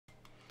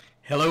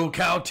Hello,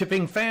 cow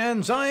tipping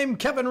fans. I'm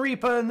Kevin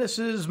Ripa, and this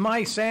is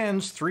my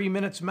Sans 3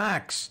 Minutes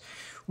Max.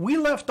 We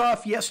left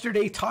off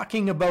yesterday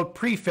talking about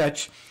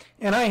Prefetch,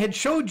 and I had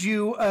showed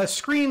you a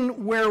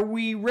screen where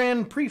we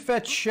ran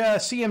Prefetch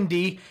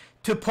CMD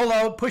to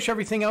push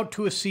everything out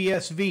to a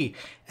CSV.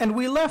 And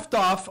we left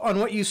off on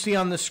what you see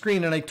on the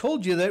screen, and I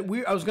told you that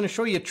I was going to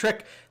show you a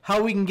trick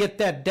how we can get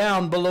that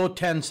down below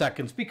 10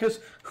 seconds, because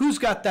who's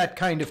got that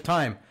kind of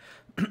time?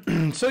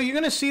 So you're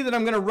going to see that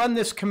I'm going to run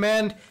this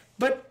command,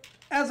 but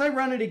as I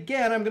run it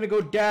again, I'm going to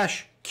go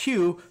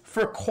 -Q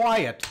for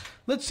quiet.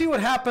 Let's see what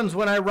happens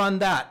when I run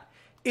that.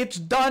 It's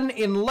done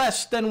in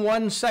less than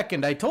 1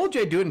 second. I told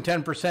you I'd do it in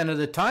 10% of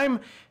the time.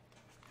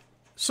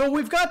 So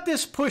we've got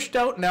this pushed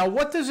out now.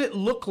 What does it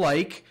look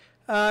like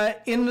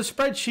in the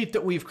spreadsheet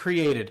that we've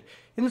created?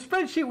 In the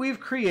spreadsheet we've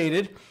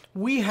created,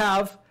 we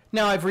have,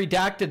 now I've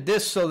redacted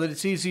this so that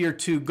it's easier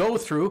to go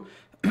through,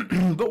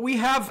 but we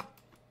have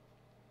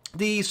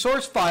the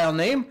source file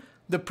name,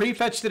 the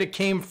prefetch that it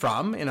came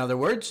from, in other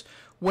words,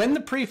 when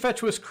the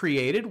prefetch was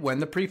created, when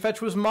the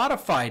prefetch was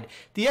modified,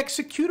 the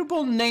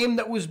executable name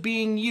that was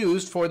being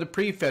used for the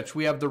prefetch.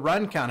 We have the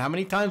run count. How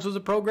many times was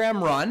the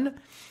program run?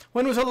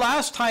 When was the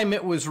last time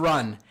it was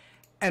run?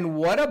 And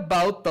what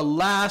about the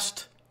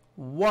last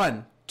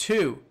 1,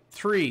 2,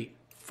 3,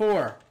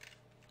 4,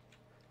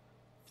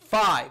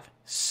 5,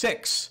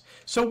 6?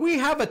 So we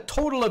have a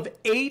total of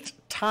 8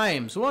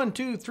 times. 1,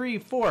 2, 3,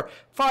 4,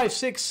 5,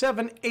 6,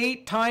 7,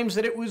 8 times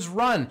that it was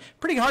run.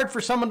 Pretty hard for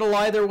someone to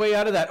lie their way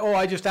out of that. Oh,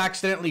 I just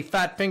accidentally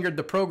fat-fingered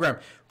the program.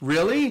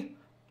 Really?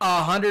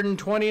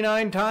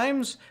 129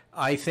 times?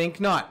 I think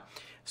not.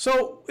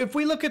 So if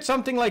we look at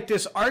something like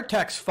this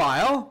RTEX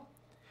file,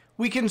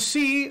 we can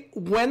see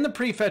when the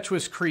prefetch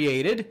was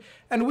created,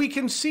 and we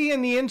can see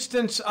in the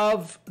instance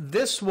of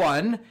this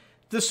one,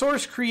 the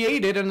source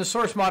created and the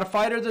source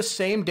modified are the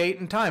same date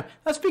and time.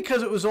 That's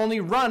because it was only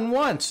run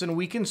once, and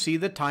we can see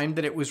the time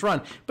that it was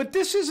run. But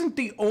this isn't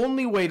the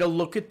only way to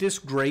look at this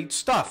great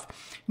stuff.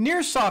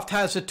 Nearsoft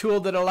has a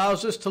tool that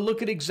allows us to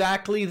look at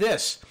exactly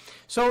this.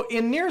 So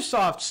in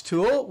Nearsoft's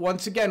tool,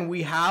 once again,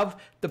 we have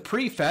the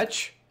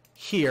prefetch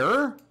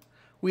here.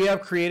 We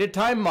have created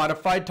time,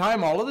 modified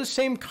time, all of the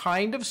same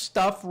kind of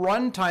stuff,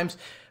 run times.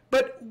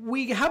 But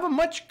we have a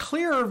much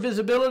clearer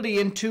visibility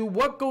into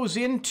what goes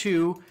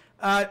into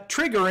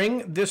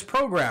triggering this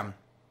program.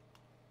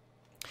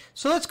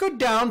 So let's go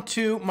down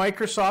to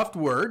Microsoft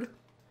Word,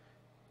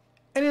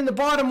 and in the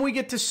bottom we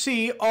get to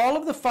see all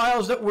of the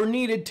files that were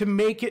needed to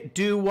make it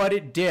do what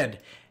it did.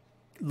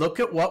 Look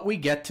at what we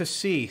get to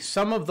see.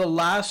 Some of the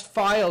last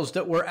files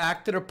that were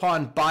acted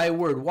upon by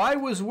Word. Why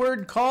was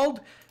Word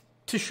called?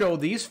 To show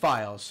these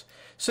files.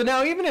 So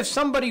now even if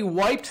somebody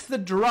wiped the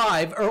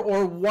drive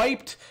or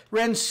wiped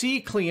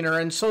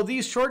CCleaner, and so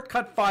these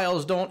shortcut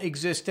files don't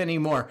exist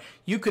anymore,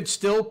 you could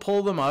still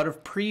pull them out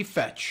of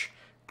Prefetch.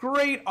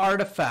 Great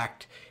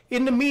artifact.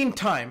 In the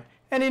meantime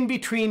and in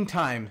between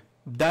time,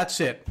 that's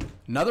it.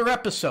 Another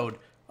episode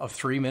of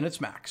 3 Minutes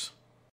Max.